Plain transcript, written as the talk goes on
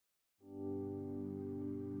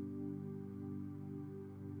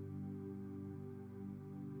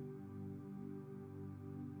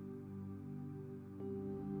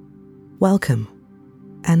Welcome,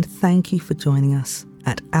 and thank you for joining us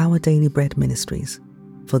at Our Daily Bread Ministries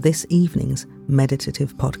for this evening's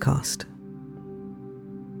meditative podcast.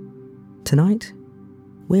 Tonight,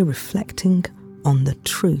 we're reflecting on the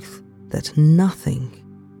truth that nothing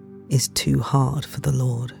is too hard for the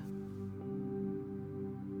Lord.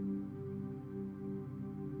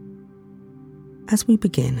 As we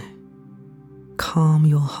begin, calm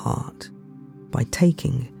your heart by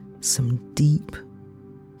taking some deep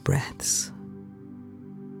breaths.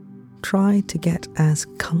 Try to get as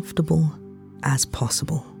comfortable as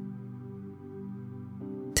possible.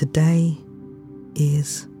 Today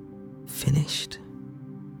is finished.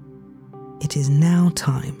 It is now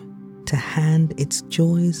time to hand its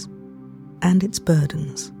joys and its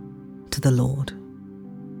burdens to the Lord.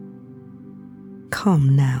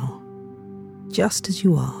 Come now, just as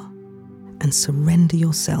you are, and surrender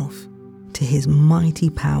yourself to His mighty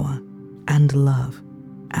power and love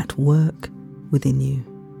at work within you.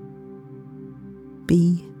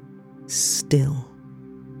 Be still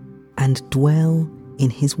and dwell in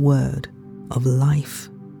His word of life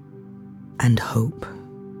and hope.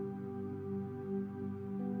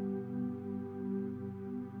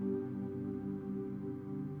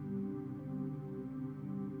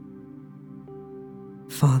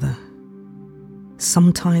 Father,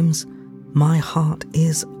 sometimes my heart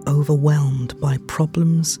is overwhelmed by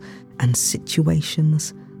problems and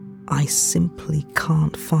situations I simply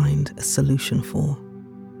can't find a solution for.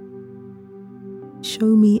 Show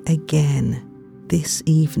me again this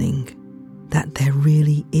evening that there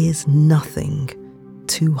really is nothing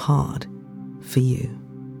too hard for you.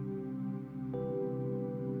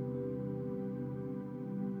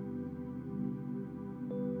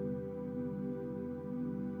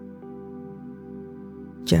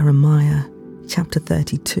 Jeremiah chapter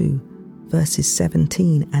 32, verses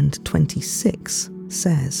 17 and 26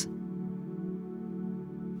 says,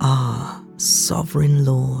 "Ah, sovereign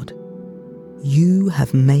Lord, you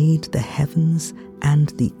have made the heavens and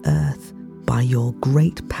the earth by your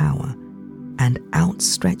great power and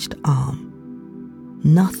outstretched arm.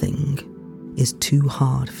 Nothing is too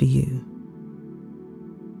hard for you."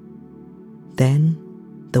 Then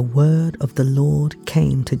the word of the Lord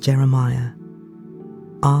came to Jeremiah.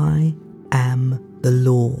 "I am the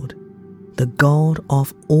Lord, the God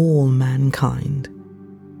of all mankind.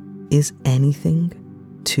 Is anything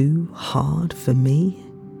too hard for me?"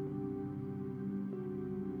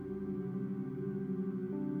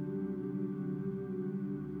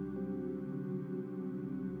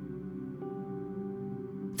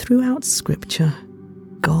 Throughout Scripture,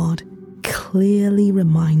 God clearly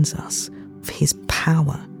reminds us of His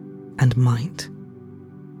power and might.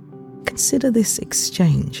 Consider this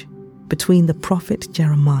exchange between the prophet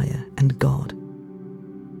Jeremiah and God.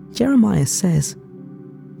 Jeremiah says,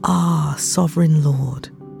 "Ah, sovereign Lord,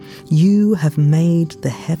 you have made the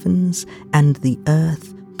heavens and the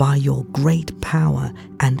earth by your great power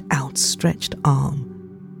and outstretched arm.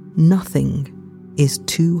 Nothing is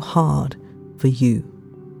too hard for you."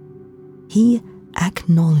 He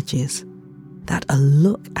acknowledges that a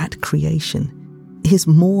look at creation is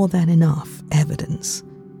more than enough evidence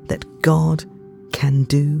that God can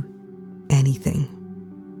do anything.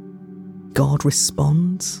 God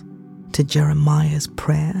responds to Jeremiah's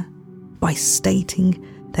prayer by stating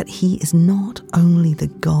that He is not only the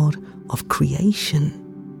God of creation.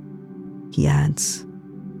 He adds,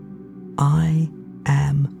 "I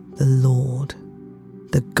am the Lord,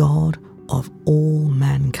 the God of all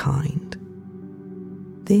mankind."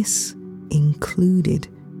 This included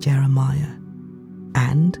Jeremiah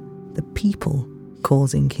and the people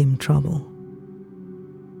causing him trouble.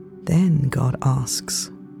 Then God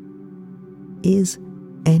asks, "Is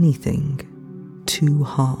anything too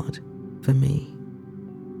hard for me?"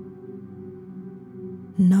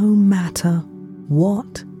 No matter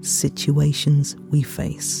what situations we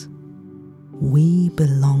face, we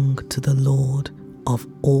belong to the Lord of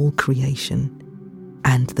all creation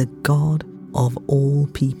and the God of all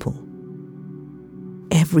people.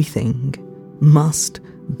 Everything must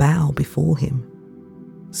bow before Him,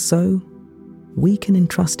 so we can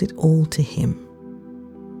entrust it all to Him.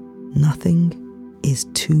 Nothing is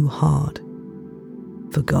too hard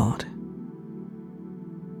for God.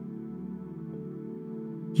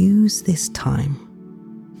 Use this time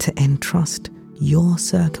to entrust your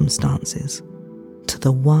circumstances to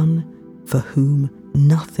the one for whom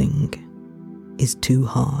nothing is too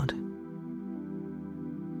hard.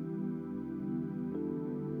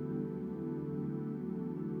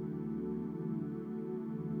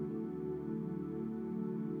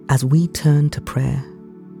 As we turn to prayer,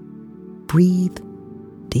 breathe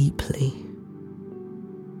deeply.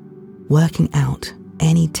 working out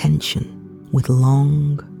any tension with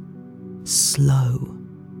long, slow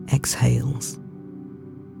exhales.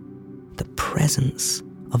 The presence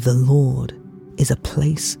of the Lord is a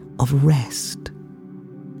place of rest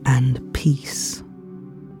and peace.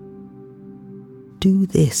 Do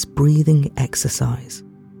this breathing exercise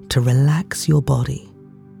to relax your body,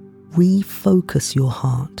 refocus your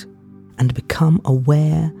heart, and become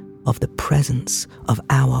aware of the presence of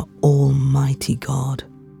our Almighty God,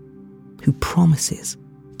 who promises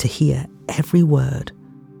to hear every word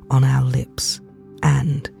on our lips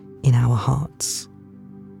and in our hearts.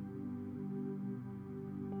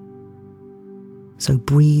 So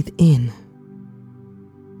breathe in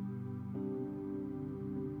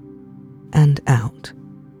and out.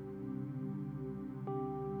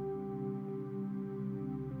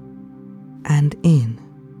 And in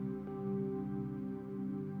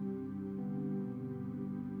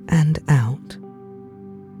and out.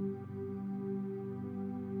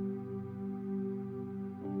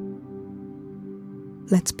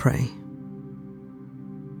 Let's pray.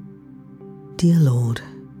 Dear Lord,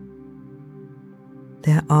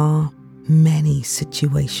 there are many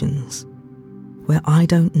situations where I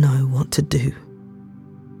don't know what to do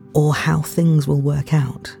or how things will work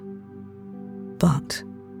out. But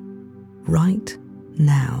right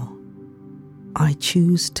now, I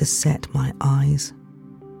choose to set my eyes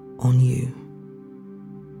on you.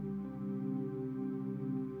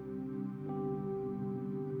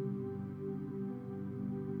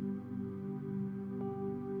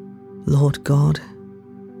 Lord God,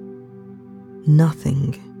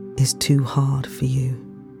 nothing is too hard for you.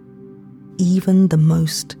 Even the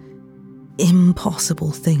most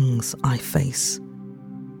impossible things I face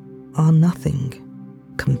are nothing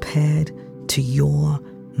compared to your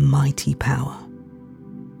mighty power.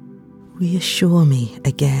 Reassure me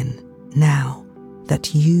again now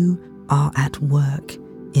that you are at work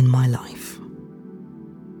in my life.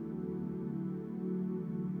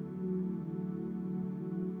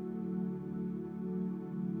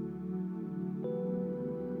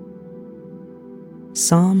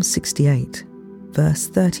 Psalm 68, verse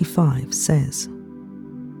 35 says,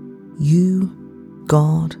 "You,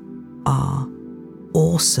 God, are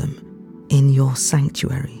awesome in your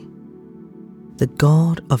sanctuary. The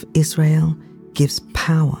God of Israel gives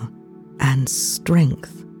power and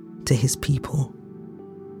strength to his people.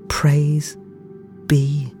 Praise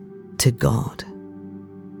be to God."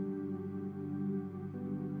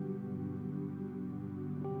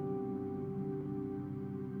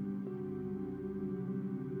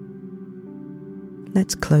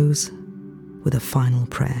 Let's close with a final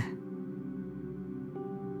prayer.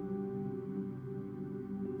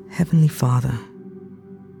 Heavenly Father,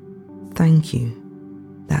 thank you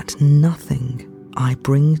that nothing I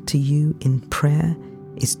bring to you in prayer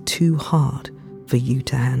is too hard for you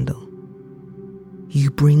to handle.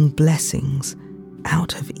 You bring blessings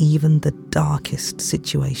out of even the darkest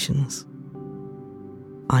situations.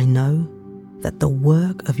 I know that the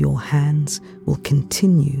work of your hands will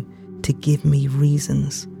continue to give me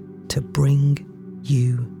reasons to bring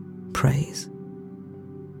you praise.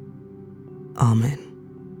 Amen.